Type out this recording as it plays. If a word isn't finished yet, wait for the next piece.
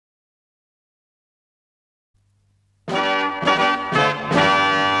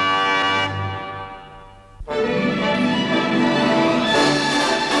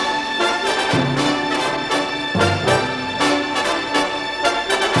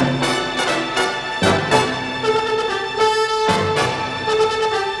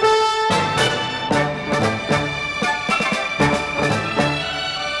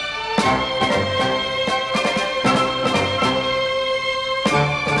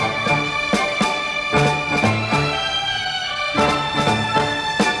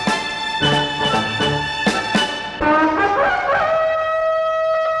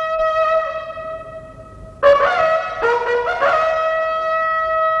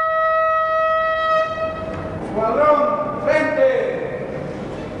Escuadrón, frente.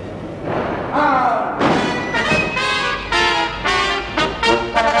 ¡Ah!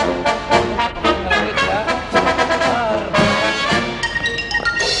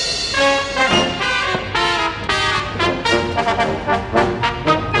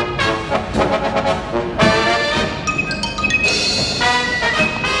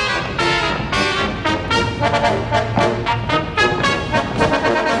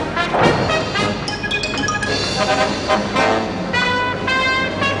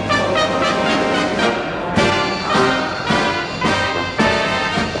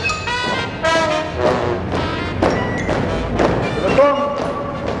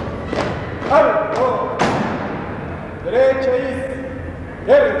 Alto, derecha y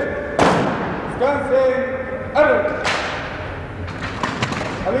derecha, descansen, alto,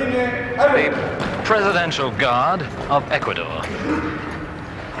 alineen, alto. The Presidential Guard of Ecuador.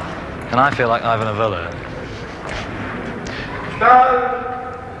 And I feel like Ivan Avila. Tal,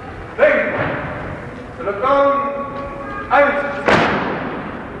 venga, pelotón, alto.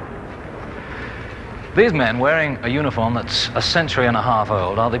 These men, wearing a uniform that's a century and a half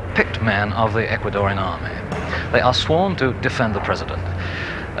old, are the picked men of the Ecuadorian army. They are sworn to defend the president.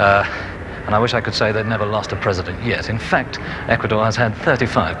 And I wish I could say they'd never lost a president yet. In fact, Ecuador has had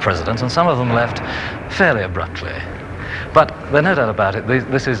 35 presidents, and some of them left fairly abruptly. But there's no doubt about it,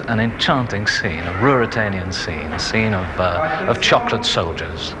 this is an enchanting scene, a Ruritanian scene, a scene of chocolate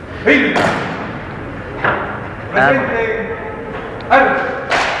soldiers.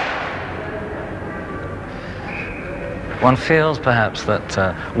 One feels, perhaps,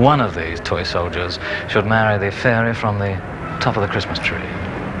 that one of these toy soldiers should marry the fairy from the top of the Christmas tree.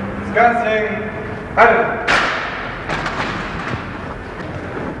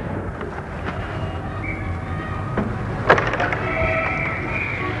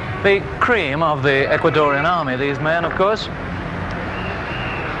 The cream of the Ecuadorian army, these men, of course.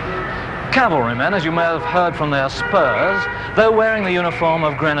 Cavalrymen, as you may have heard from their spurs, though wearing the uniform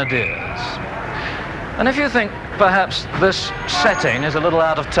of grenadiers. And if you think perhaps this setting is a little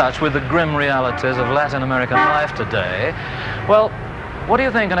out of touch with the grim realities of Latin American life today, well, what do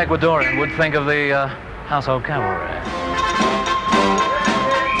you think an Ecuadorian would think of the household cavalry?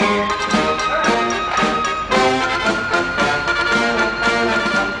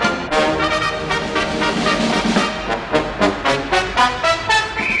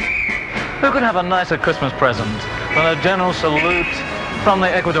 Who could have a nicer Christmas present than a general salute from the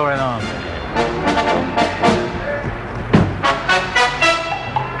Ecuadorian army?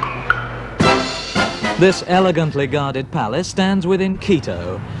 This elegantly guarded palace stands within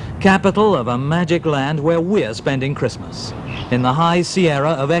Quito, capital of a magic land where we're spending Christmas, in the high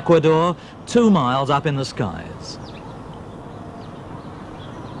Sierra of Ecuador, 2 miles up in the skies.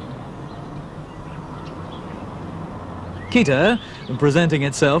 Quito, presenting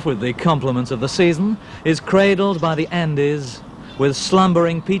itself with the compliments of the season, is cradled by the Andes with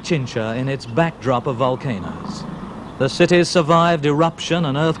slumbering Pichincha in its backdrop of volcanoes. The city's survived eruption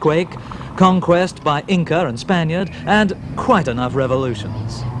and earthquake, conquest by Inca and Spaniard, and quite enough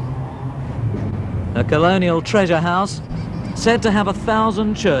revolutions. A colonial treasure house said to have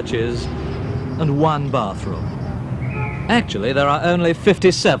 1,000 churches and 1 bathroom. Actually, there are only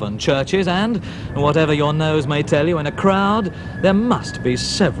 57 churches, and, whatever your nose may tell you, in a crowd, there must be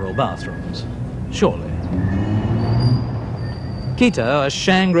several bathrooms. Surely. Quito, a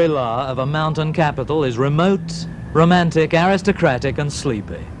Shangri-La of a mountain capital, is remote, romantic, aristocratic, and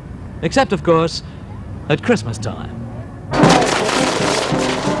sleepy. Except, of course, at Christmas time.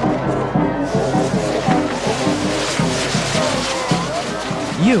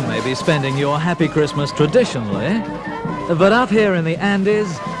 You may be spending your happy Christmas traditionally, but up here in the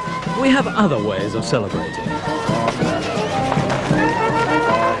Andes, we have other ways of celebrating.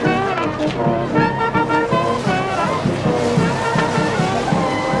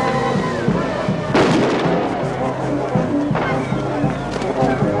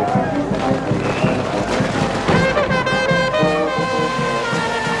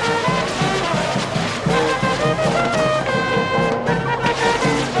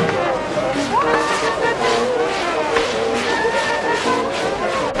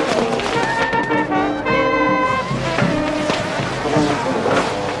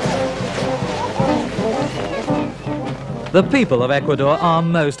 The people of Ecuador are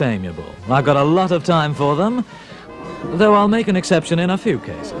most amiable. I've got a lot of time for them, though I'll make an exception in a few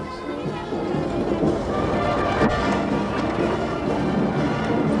cases.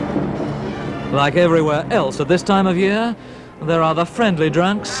 Like everywhere else at this time of year, there are the friendly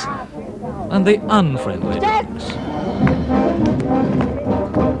drunks and the unfriendly drunks.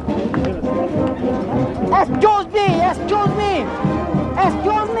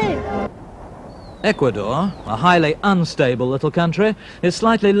 Ecuador, a highly unstable little country, is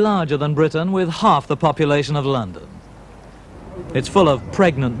slightly larger than Britain with half the population of London. It's full of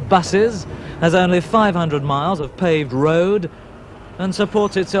pregnant buses, has only 500 miles of paved road, and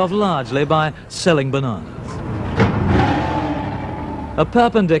supports itself largely by selling bananas. A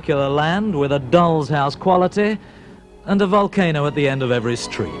perpendicular land with a doll's house quality and a volcano at the end of every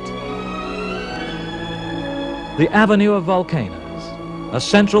street. The Avenue of Volcanoes, a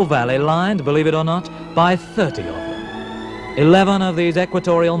central valley lined, believe it or not, by 30 of them. 11 of these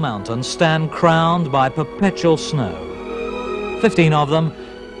equatorial mountains stand crowned by perpetual snow. 15 of them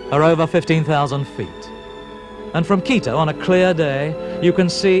are over 15,000 feet. And from Quito, on a clear day, you can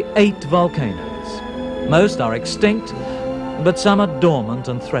see 8 volcanoes. Most are extinct, but some are dormant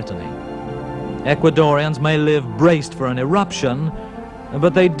and threatening. Ecuadorians may live braced for an eruption,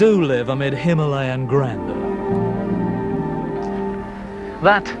 but they do live amid Himalayan grandeur.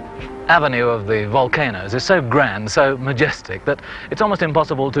 That avenue of the volcanoes is so grand, so majestic, that it's almost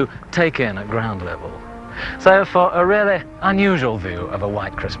impossible to take in at ground level. So for a really unusual view of a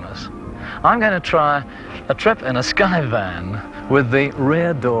white Christmas, I'm going to try a trip in a sky van with the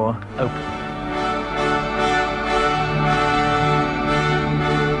rear door open.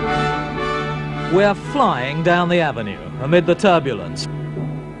 We're flying down the avenue amid the turbulence.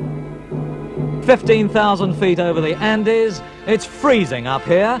 15,000 feet over the Andes, it's freezing up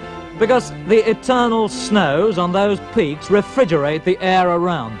here because the eternal snows on those peaks refrigerate the air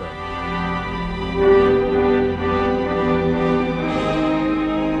around them.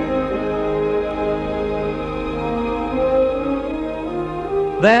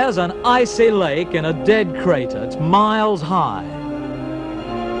 There's an icy lake in a dead crater. It's miles high.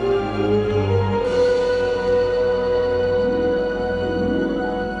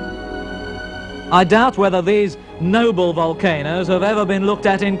 I doubt whether these noble volcanoes have ever been looked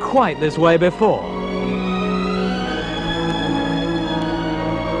at in quite this way before.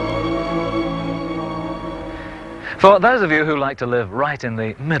 For those of you who like to live right in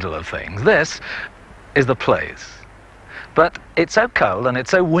the middle of things, this is the place. But it's so cold and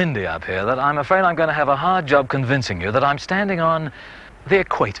it's so windy up here that I'm afraid I'm going to have a hard job convincing you that I'm standing on the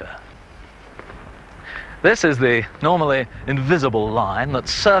equator. This is the normally invisible line that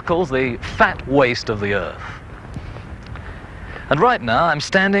circles the fat waste of the Earth. And right now I'm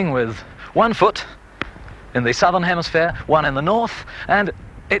standing with one foot in the southern hemisphere, one in the north, and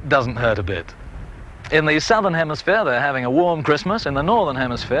it doesn't hurt a bit. In the southern hemisphere they're having a warm Christmas. In the northern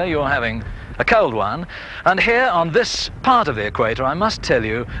hemisphere you're having a cold one. And here on this part of the equator I must tell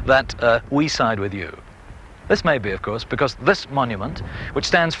you that we side with you. This may be, of course, because this monument, which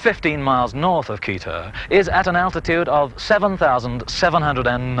stands 15 miles north of Quito, is at an altitude of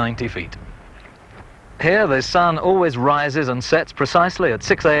 7,790 feet. Here the sun always rises and sets precisely at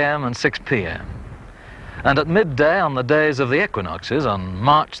 6 a.m. and 6 p.m. And at midday on the days of the equinoxes, on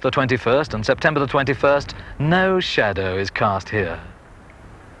March the 21st and September the 21st, no shadow is cast here.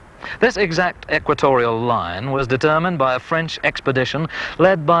 This exact equatorial line was determined by a French expedition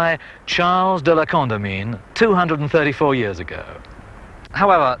led by Charles de la Condamine 234 years ago.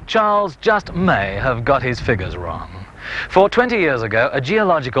 However, Charles just may have got his figures wrong. For 20 years ago, a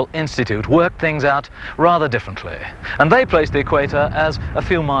geological institute worked things out rather differently, and they placed the equator as a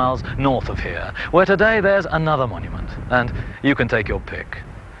few miles north of here, where today there's another monument, and you can take your pick.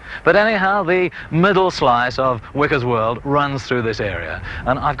 But anyhow, the middle slice of Whicker's world runs through this area,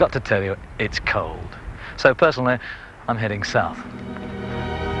 and I've got to tell you, it's cold. So personally, I'm heading south.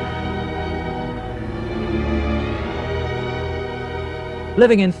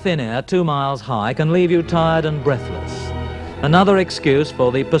 Living in thin air 2 miles high can leave you tired and breathless. Another excuse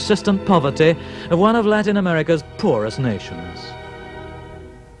for the persistent poverty of one of Latin America's poorest nations.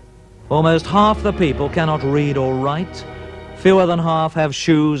 Almost half the people cannot read or write. Fewer than half have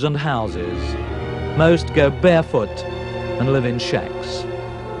shoes and houses. Most go barefoot and live in shacks.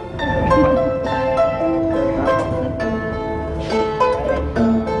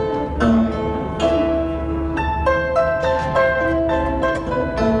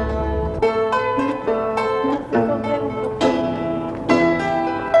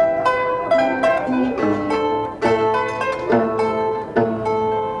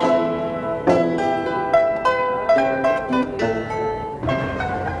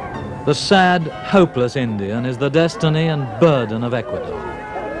 The sad, hopeless Indian is the destiny and burden of Ecuador.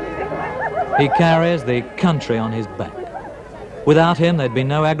 He carries the country on his back. Without him, there'd be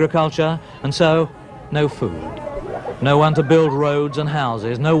no agriculture, and so, no food. No one to build roads and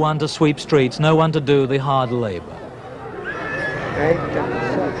houses, no one to sweep streets, no one to do the hard labor.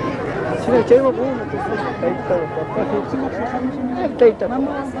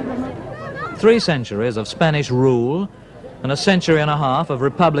 3 centuries of Spanish rule and a century and a half of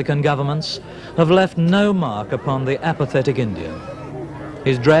republican governments have left no mark upon the apathetic Indian.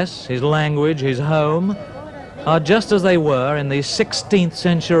 His dress, his language, his home are just as they were in the 16th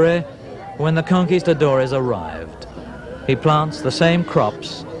century when the conquistadores arrived. He plants the same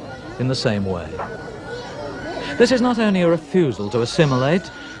crops in the same way. This is not only a refusal to assimilate,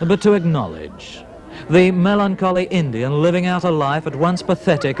 but to acknowledge. The melancholy Indian living out a life at once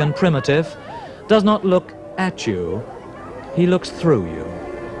pathetic and primitive does not look at you, he looks through you.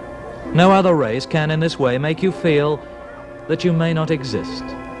 No other race can in this way make you feel that you may not exist,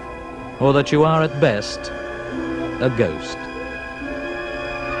 or that you are at best a ghost.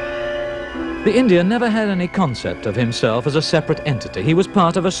 The Indian never had any concept of himself as a separate entity. He was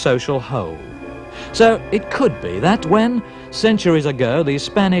part of a social whole. So it could be that when, centuries ago, the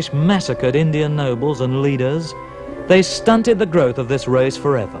Spanish massacred Indian nobles and leaders, they stunted the growth of this race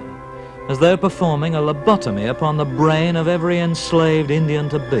forever, as though performing a lobotomy upon the brain of every enslaved Indian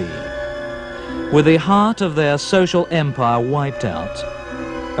to be. With the heart of their social empire wiped out,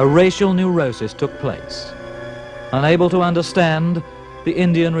 a racial neurosis took place. Unable to understand, the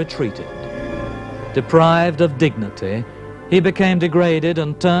Indian retreated. Deprived of dignity, he became degraded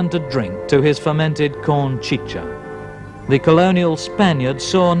and turned to drink to his fermented corn chicha. The colonial Spaniard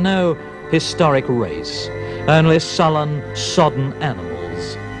saw no historic race, only sullen, sodden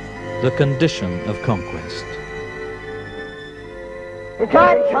animals, the condition of conquest.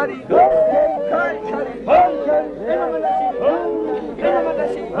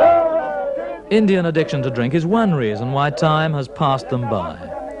 Indian addiction to drink is one reason why time has passed them by.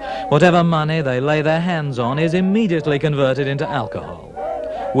 Whatever money they lay their hands on is immediately converted into alcohol.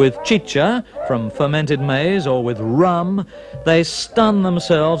 With chicha, from fermented maize, or with rum, they stun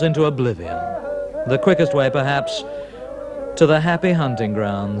themselves into oblivion. The quickest way, perhaps, to the happy hunting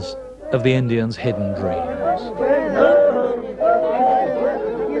grounds of the Indian's hidden dreams.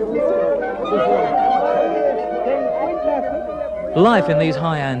 Life in these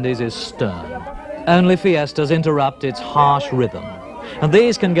high Andes is stern. Only fiestas interrupt its harsh rhythm, and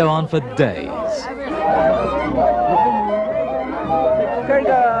these can go on for days.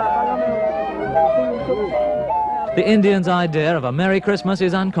 The Indian's idea of a Merry Christmas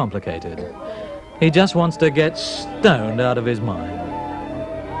is uncomplicated. He just wants to get stoned out of his mind.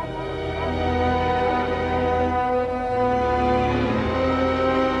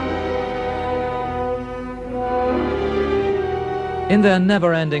 In their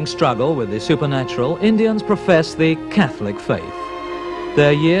never-ending struggle with the supernatural, Indians profess the Catholic faith.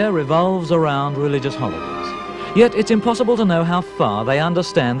 Their year revolves around religious holidays. Yet it's impossible to know how far they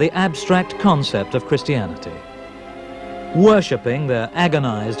understand the abstract concept of Christianity. Worshipping their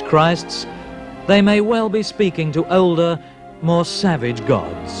agonized Christs, they may well be speaking to older, more savage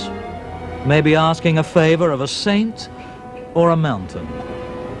gods. Maybe asking a favor of a saint or a mountain,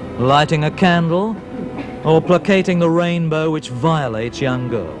 lighting a candle or placating the rainbow which violates young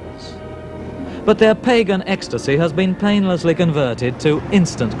girls. But their pagan ecstasy has been painlessly converted to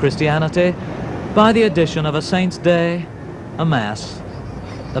instant Christianity by the addition of a saint's day, a mass,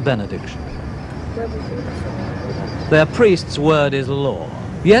 a benediction. Their priest's word is law.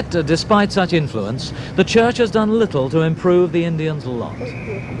 Yet, despite such influence, the church has done little to improve the Indians' lot.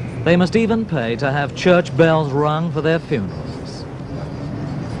 They must even pay to have church bells rung for their funerals.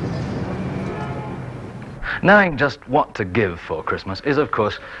 Knowing just what to give for Christmas is, of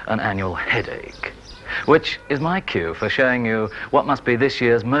course, an annual headache, which is my cue for showing you what must be this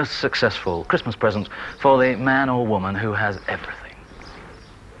year's most successful Christmas present for the man or woman who has everything.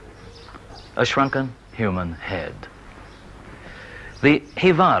 A shrunken human head. The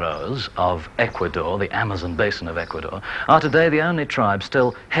Jivaros of Ecuador, the Amazon basin of Ecuador, are today the only tribe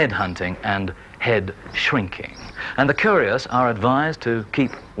still head hunting and head shrinking, and the curious are advised to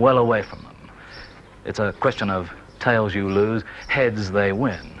keep well away from them. It's a question of tails you lose, heads they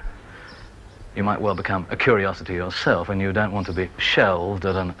win. You might well become a curiosity yourself, and you don't want to be shelved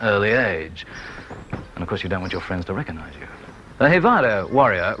at an early age. And of course you don't want your friends to recognize you. The Jivaro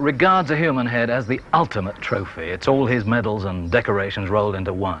warrior regards a human head as the ultimate trophy. It's all his medals and decorations rolled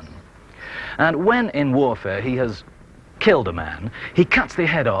into one. And when in warfare he has killed a man, he cuts the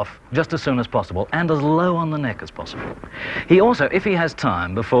head off just as soon as possible and as low on the neck as possible. He also, if he has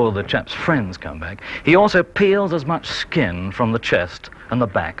time before the chap's friends come back, he also peels as much skin from the chest and the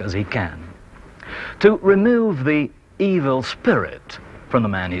back as he can. To remove the evil spirit from the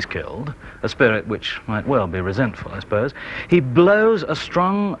man he's killed, a spirit which might well be resentful, I suppose, he blows a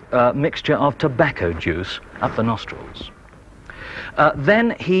strong mixture of tobacco juice up the nostrils.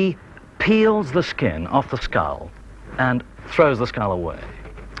 Then he peels the skin off the skull and throws the skull away.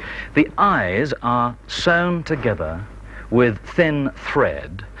 The eyes are sewn together with thin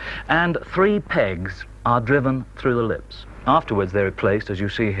thread, and 3 pegs are driven through the lips. Afterwards, they're replaced, as you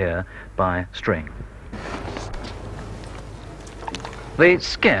see here, by string. The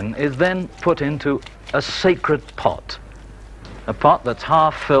skin is then put into a sacred pot, a pot that's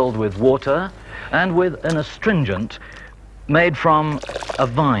half filled with water and with an astringent made from a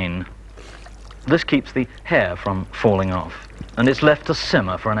vine. This keeps the hair from falling off, and it's left to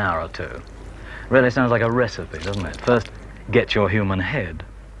simmer for an hour or 2. Really sounds like a recipe, doesn't it? First, get your human head.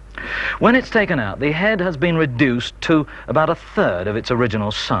 When it's taken out, the head has been reduced to about 1/3 of its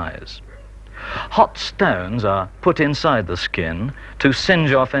original size. Hot stones are put inside the skin to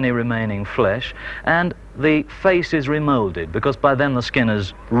singe off any remaining flesh, and the face is remolded because by then the skin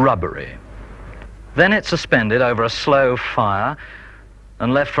is rubbery. Then it's suspended over a slow fire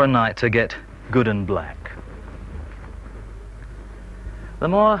and left for a night to get good and black. The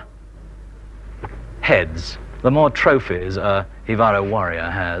more heads, the more trophies a Jivaro warrior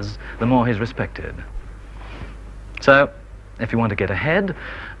has, the more he's respected. So, if you want to get ahead,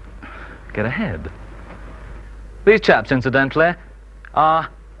 get ahead. These chaps, incidentally, are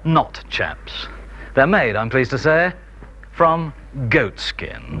not chaps. They're made, I'm pleased to say, from goat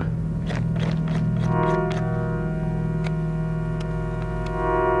skin.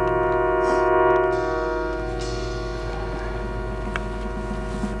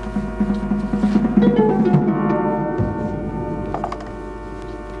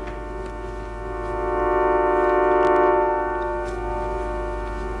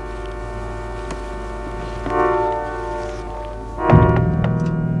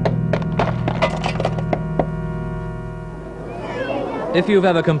 If you've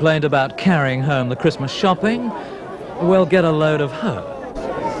ever complained about carrying home the Christmas shopping, well, get a load of her.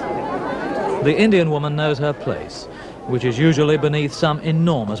 The Indian woman knows her place, which is usually beneath some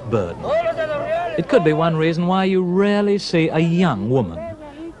enormous burden. It could be one reason why you rarely see a young woman.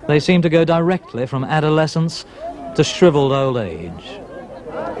 They seem to go directly from adolescence to shriveled old age.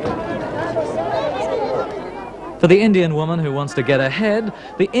 For the Indian woman who wants to get ahead,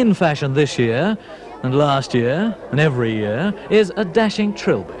 the in fashion this year, and last year, and every year, is a dashing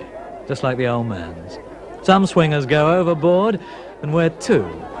trilby, just like the old man's. Some swingers go overboard and wear 2.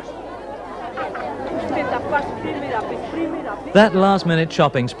 That last-minute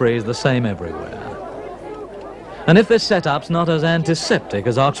shopping spree is the same everywhere. And if this setup's not as antiseptic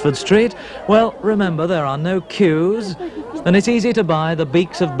as Oxford Street, well, remember there are no queues, and it's easy to buy the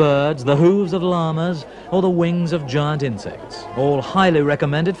beaks of birds, the hooves of llamas, or the wings of giant insects, all highly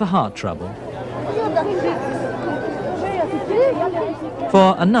recommended for heart trouble.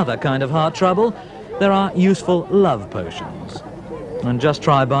 For another kind of heart trouble, there are useful love potions. And just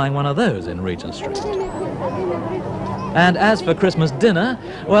try buying one of those in Regent Street. And as for Christmas dinner,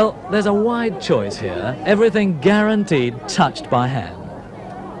 well, there's a wide choice here. Everything guaranteed touched by hand.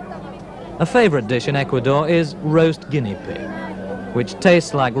 A favorite dish in Ecuador is roast guinea pig, which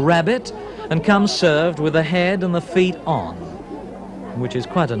tastes like rabbit and comes served with the head and the feet on, which is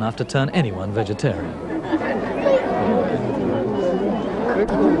quite enough to turn anyone vegetarian.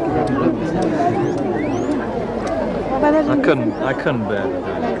 I couldn't bear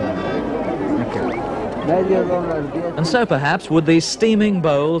that. And so perhaps would these steaming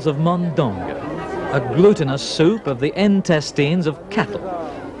bowls of mondongo, a glutinous soup of the intestines of cattle,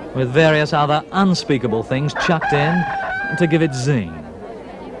 with various other unspeakable things chucked in to give it zing.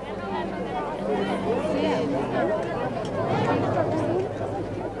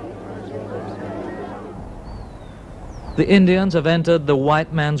 The Indians have entered the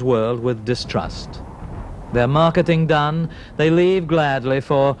white man's world with distrust. Their marketing done, they leave gladly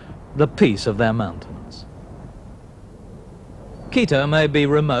for the peace of their mountains. Quito may be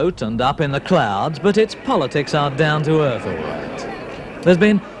remote and up in the clouds, but its politics are down to earth all right. There's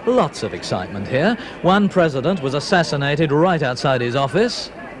been lots of excitement here. One president was assassinated right outside his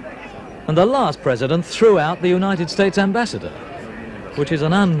office, and the last president threw out the United States ambassador, which is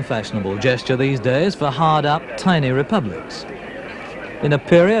an unfashionable gesture these days for hard-up, tiny republics. In a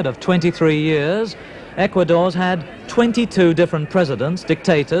period of 23 years, Ecuador's had 22 different presidents,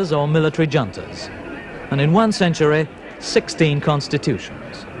 dictators, or military juntas, and in 1 century, 16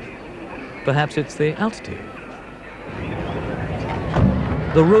 constitutions. Perhaps it's the altitude.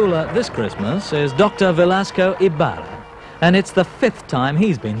 The ruler this Christmas is Dr. Velasco Ibarra, and it's the 5th time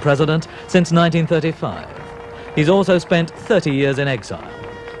he's been president since 1935. He's also spent 30 years in exile.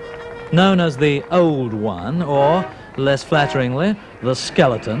 Known as the Old One, or, less flatteringly, the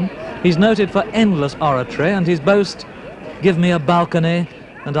Skeleton, he's noted for endless oratory and his boast, "Give me a balcony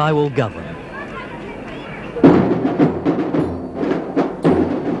and I will govern."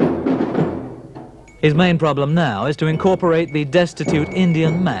 His main problem now is to incorporate the destitute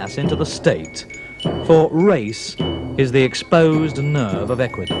Indian mass into the state, for race is the exposed nerve of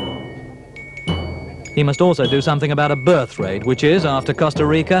Ecuador. He must also do something about a birth rate, which is, after Costa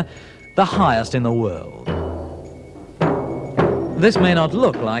Rica, the highest in the world. This may not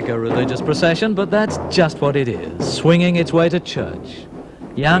look like a religious procession, but that's just what it is, swinging its way to church.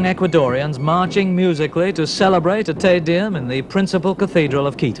 Young Ecuadorians marching musically to celebrate a Te Deum in the principal cathedral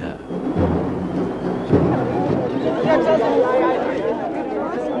of Quito.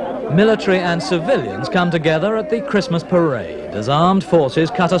 Military and civilians come together at the Christmas parade as armed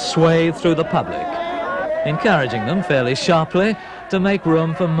forces cut a swathe through the public, encouraging them fairly sharply to make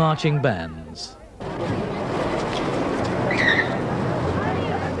room for marching bands.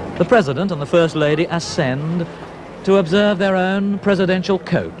 The President and the First Lady ascend to observe their own presidential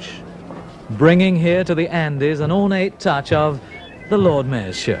coach, bringing here to the Andes an ornate touch of the Lord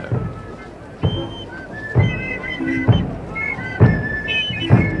Mayor's show.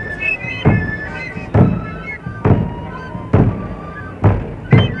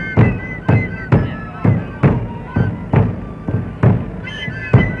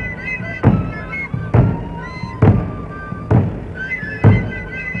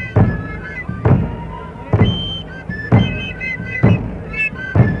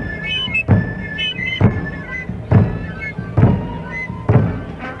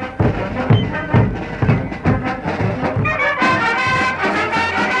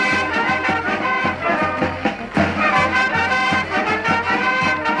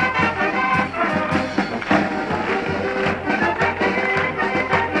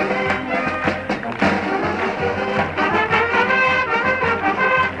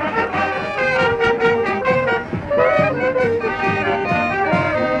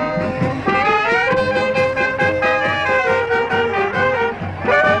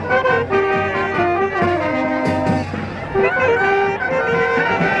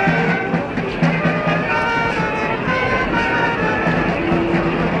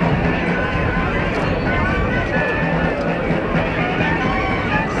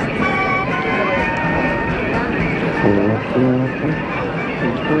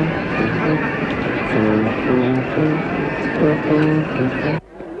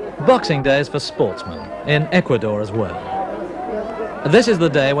 Boxing Day is for sportsmen, in Ecuador as well. This is the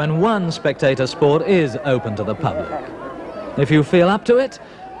day when one spectator sport is open to the public. If you feel up to it,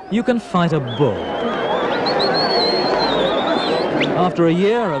 you can fight a bull. After a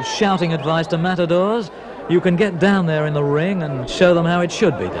year of shouting advice to matadors, you can get down there in the ring and show them how it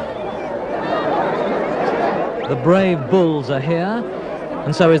should be done. The brave bulls are here,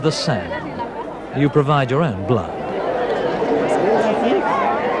 and so is the sand. You provide your own blood.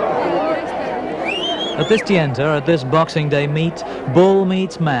 At this tienta, at this Boxing Day meet, bull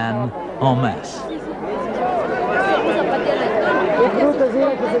meets man en masse.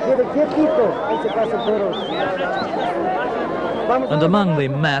 And among the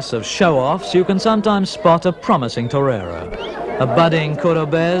mass of show-offs, you can sometimes spot a promising torero, a budding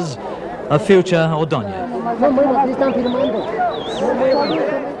Cordobés, a future Ordóñez.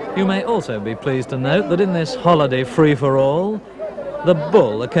 You may also be pleased to note that in this holiday free-for-all, the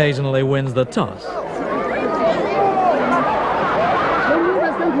bull occasionally wins the toss.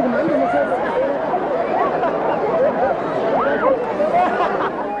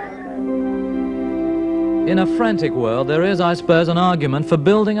 In a frantic world, there is, I suppose, an argument for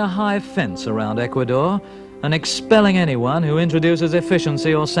building a high fence around Ecuador and expelling anyone who introduces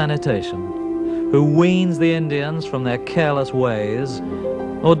efficiency or sanitation, who weans the Indians from their careless ways,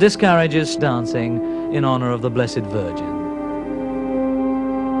 or discourages dancing in honor of the Blessed Virgin.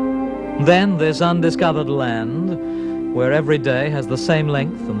 Then this undiscovered land, where every day has the same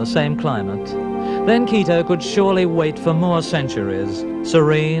length and the same climate, then Quito could surely wait for more centuries,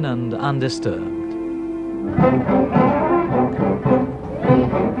 serene and undisturbed.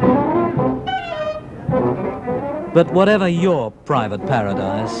 But whatever your private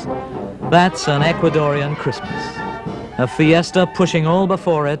paradise, that's an Ecuadorian Christmas. A fiesta pushing all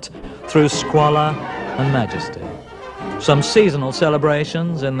before it through squalor and majesty. Some seasonal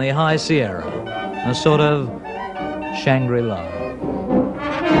celebrations in the High Sierra, a sort of Shangri-La.